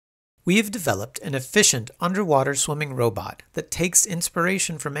We have developed an efficient underwater swimming robot that takes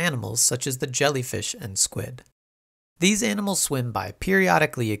inspiration from animals such as the jellyfish and squid. These animals swim by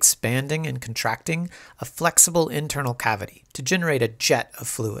periodically expanding and contracting a flexible internal cavity to generate a jet of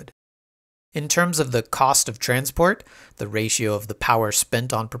fluid. In terms of the cost of transport, the ratio of the power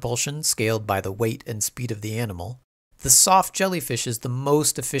spent on propulsion scaled by the weight and speed of the animal, the soft jellyfish is the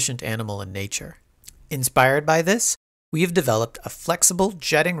most efficient animal in nature. Inspired by this, we have developed a flexible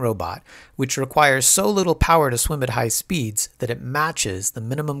jetting robot which requires so little power to swim at high speeds that it matches the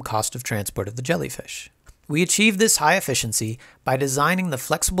minimum cost of transport of the jellyfish. We achieve this high efficiency by designing the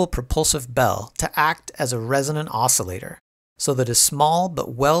flexible propulsive bell to act as a resonant oscillator, so that a small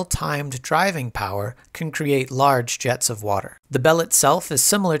but well-timed driving power can create large jets of water. The bell itself is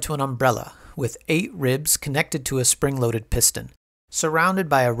similar to an umbrella, with 8 ribs connected to a spring-loaded piston, surrounded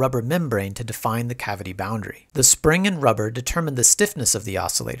by a rubber membrane to define the cavity boundary. The spring and rubber determine the stiffness of the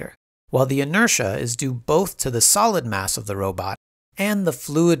oscillator, while the inertia is due both to the solid mass of the robot and the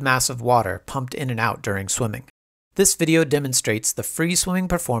fluid mass of water pumped in and out during swimming. This video demonstrates the free swimming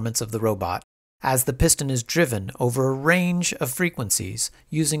performance of the robot as the piston is driven over a range of frequencies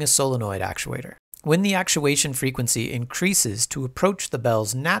using a solenoid actuator. When the actuation frequency increases to approach the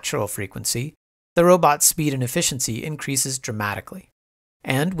bell's natural frequency, the robot's speed and efficiency increases dramatically.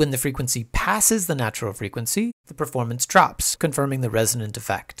 And when the frequency passes the natural frequency, the performance drops, confirming the resonant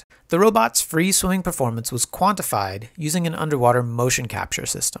effect. The robot's free swimming performance was quantified using an underwater motion capture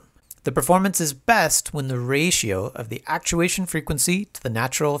system. The performance is best when the ratio of the actuation frequency to the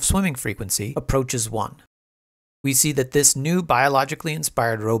natural swimming frequency approaches 1. We see that this new biologically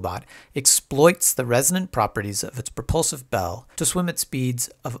inspired robot exploits the resonant properties of its propulsive bell to swim at speeds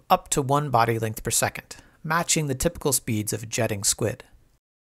of up to 1 body length per second, matching the typical speeds of a jetting squid.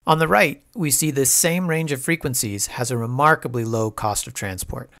 On the right, we see this same range of frequencies has a remarkably low cost of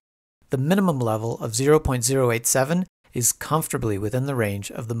transport. The minimum level of 0.087 is comfortably within the range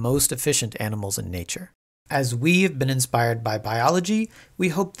of the most efficient animals in nature. As we have been inspired by biology, we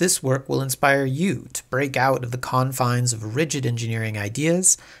hope this work will inspire you to break out of the confines of rigid engineering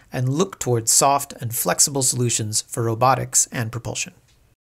ideas and look towards soft and flexible solutions for robotics and propulsion.